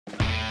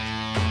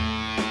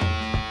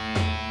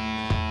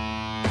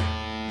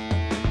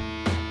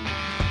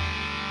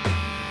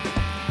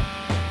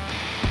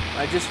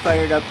I just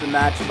fired up the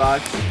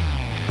matchbox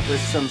with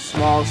some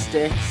small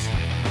sticks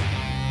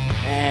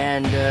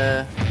and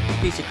a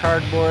piece of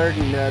cardboard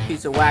and a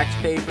piece of wax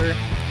paper,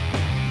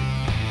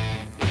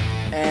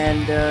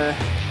 and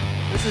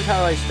this is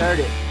how I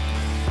started.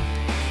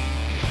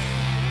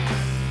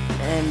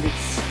 And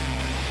it's,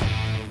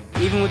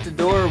 even with the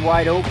door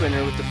wide open,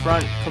 or with the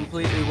front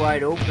completely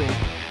wide open,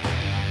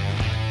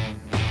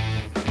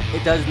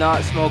 it does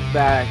not smoke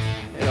back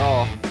at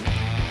all.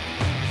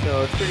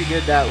 So it's pretty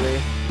good that way.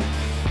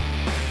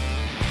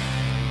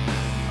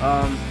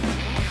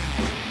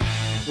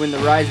 When the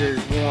riser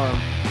is warm,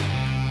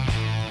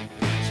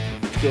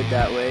 it's good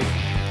that way.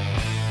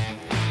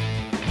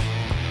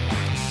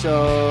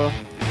 So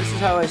this is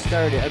how I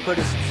started. I put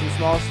some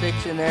small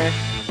sticks in there.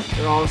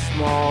 They're all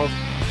small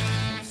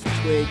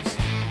twigs,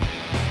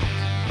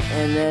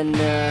 and then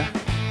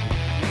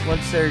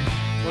once they're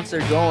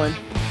going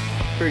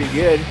pretty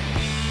good,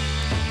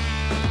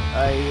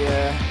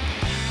 I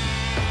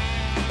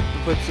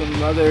put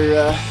some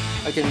other.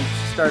 I can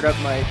start up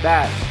my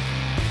batch.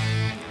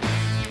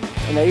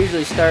 And I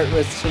usually start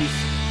with some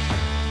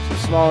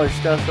smaller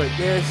stuff like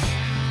this.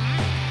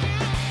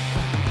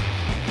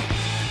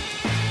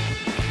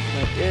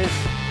 Like this.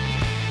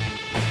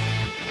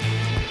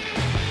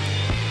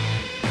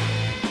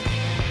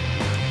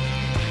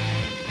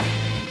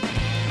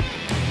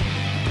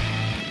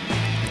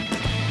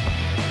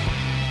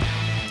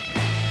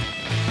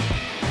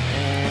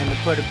 And I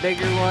put a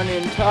bigger one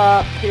in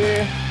top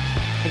here.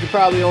 I could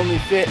probably only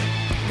fit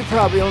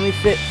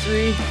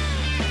 3.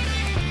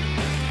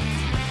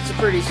 It's a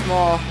pretty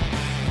small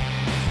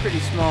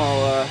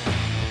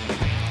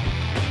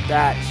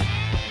batch.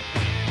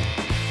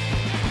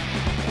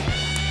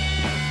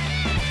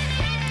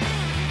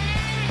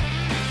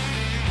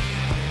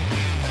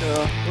 So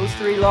those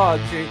 3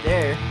 logs right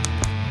there,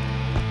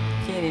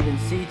 can't even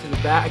see to the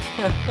back.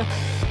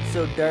 It's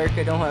so dark.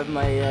 I don't have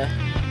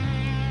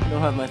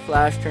my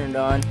flash turned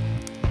on.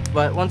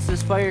 But once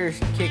this fire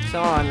kicks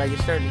on, like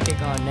it's starting to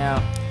kick on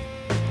now,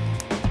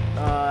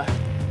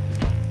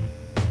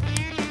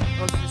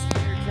 once this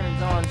fire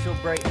turns on, she'll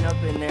brighten up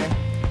in there.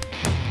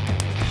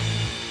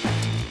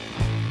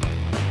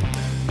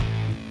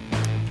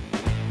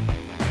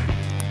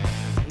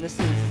 And this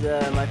is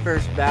my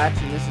first batch,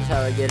 and this is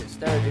how I get it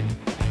started.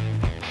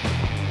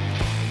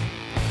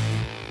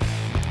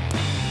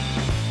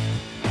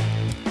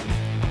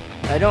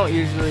 I don't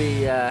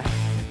usually, I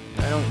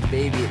don't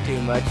baby it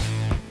too much.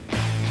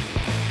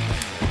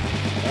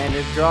 And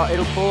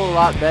it'll pull a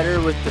lot better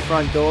with the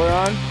front door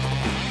on.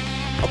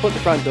 I'll put the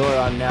front door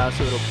on now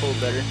so it'll pull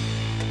better.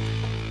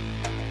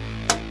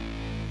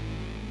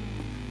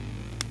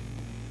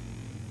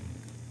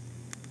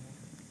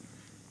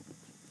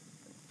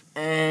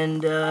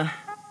 And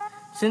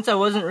since I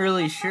wasn't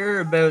really sure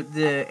about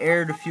the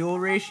air to fuel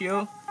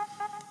ratio,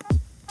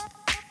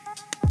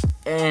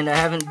 and I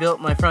haven't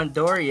built my front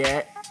door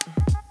yet,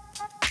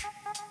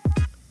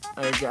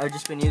 I've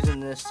just been using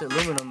this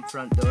aluminum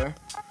front door.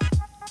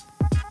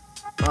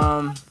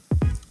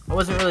 I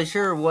wasn't really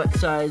sure what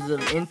size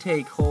of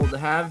intake hole to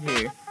have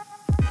here,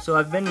 so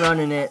I've been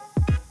running it.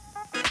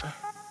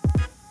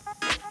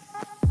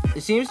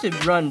 It seems to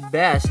run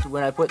best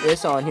when I put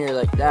this on here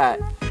like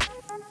that.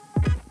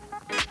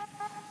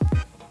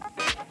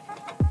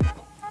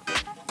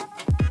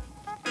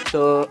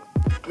 So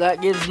that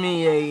gives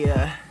me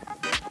a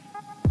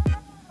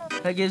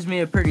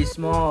pretty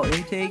small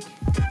intake,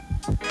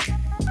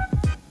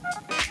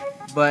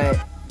 but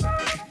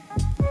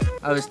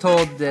I was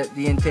told that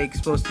the intake's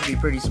supposed to be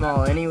pretty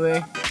small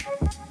anyway.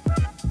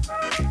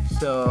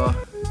 So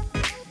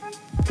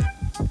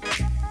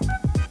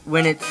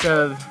when it's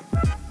the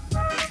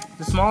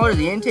smaller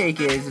the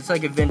intake is, it's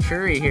like a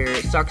Venturi here.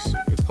 It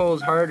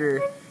pulls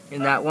harder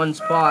in that one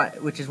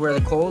spot, which is where the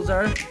coals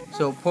are.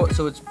 So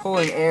it's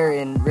pulling air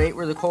in right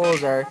where the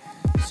coals are,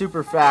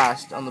 super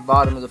fast on the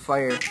bottom of the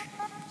fire.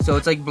 So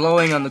it's like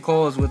blowing on the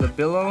coals with a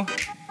billow.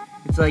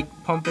 It's like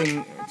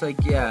pumping.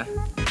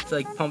 It's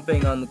like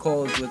pumping on the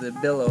coals with a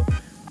billow,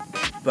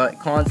 but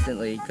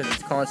constantly, because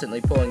it's constantly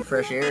pulling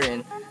fresh air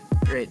in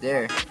right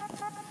there.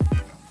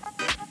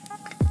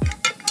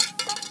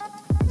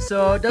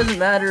 So it doesn't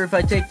matter if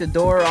I take the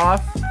door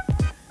off.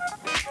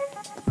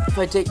 If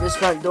I take this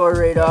front door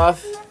right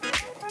off,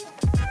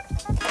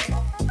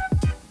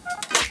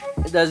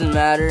 it doesn't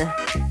matter.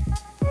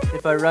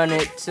 If I run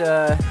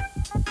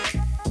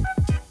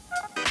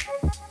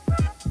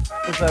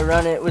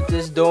it with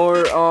this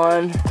door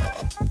on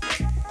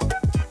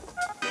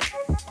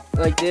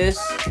like this,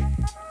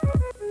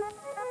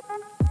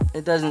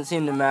 it doesn't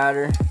seem to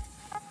matter.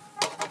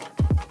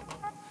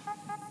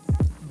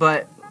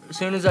 But as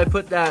soon as I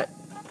put that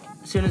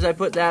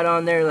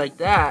on there like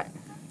that,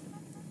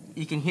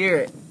 you can hear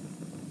it.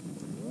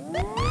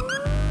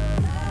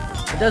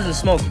 It doesn't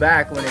smoke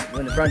back when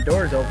the front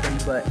door is open,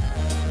 but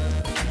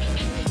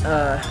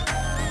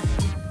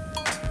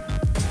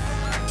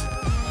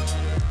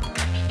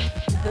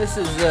this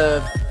is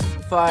a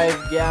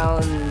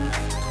 5-gallon,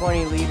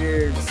 20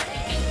 liters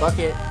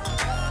bucket,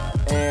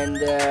 and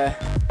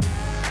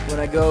when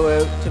I go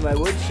out to my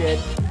woodshed,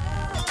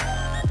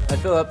 I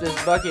fill up this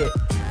bucket,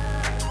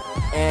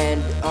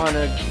 and on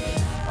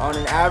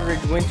an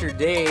average winter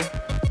day,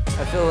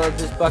 I fill up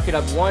this bucket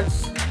up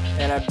once,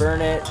 and I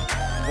burn it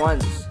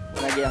once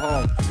when I get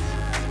home.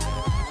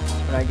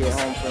 When I get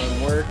home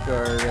from work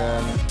or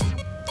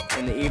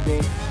in the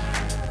evening,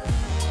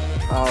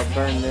 I'll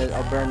burn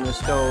the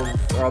stove,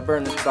 or I'll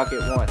burn this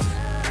bucket once.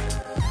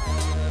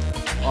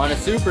 On a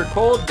super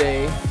cold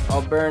day,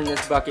 I'll burn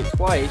this bucket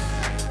twice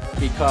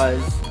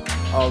because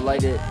I'll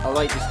light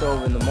the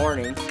stove in the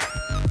morning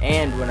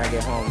and when I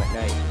get home at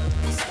night.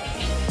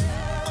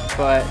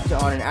 But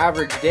on an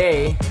average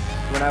day,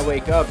 when I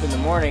wake up in the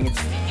morning,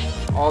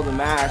 all the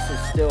mass is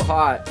still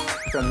hot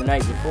from the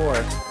night before.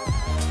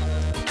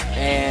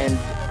 And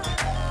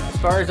as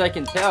far as I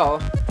can tell,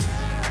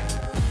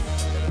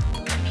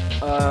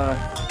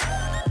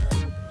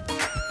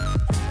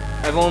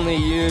 I've only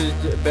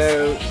used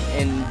about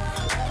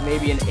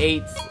maybe an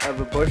eighth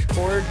of a bush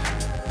cord,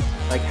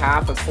 like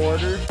half a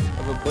quarter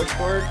of a bush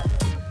cord,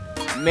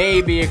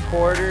 maybe a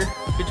quarter,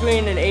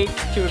 between an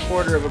eighth to a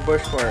quarter of a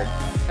bush cord.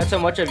 That's how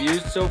much I've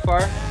used so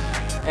far,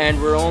 and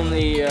we're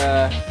only,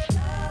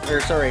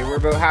 we're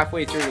about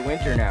halfway through the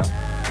winter now.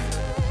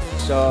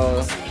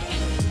 So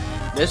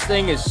this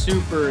thing is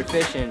super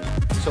efficient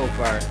so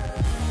far.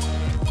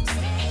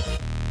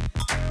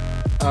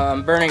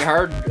 I'm burning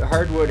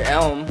hardwood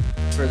elm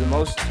for the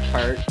most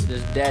part,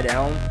 this dead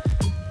elm.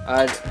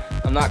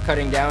 I'm not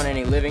cutting down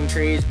any living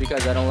trees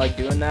because I don't like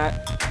doing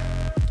that.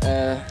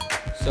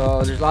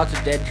 So there's lots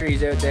of dead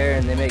trees out there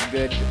and they make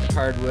good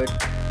hardwood.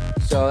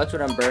 So that's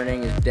what I'm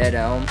burning, is dead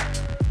elm.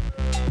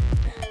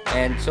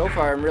 And so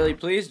far I'm really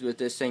pleased with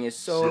this thing. It's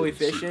so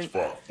efficient.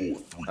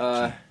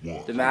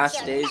 The mass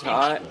stays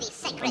hot.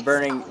 I'm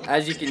burning,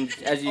 as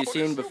you've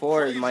seen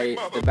before,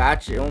 the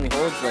batch, it only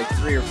holds like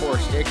 3 or 4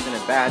 sticks in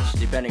a batch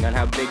depending on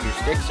how big your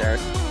sticks are.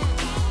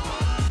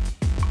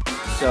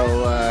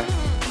 So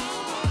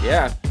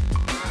yeah.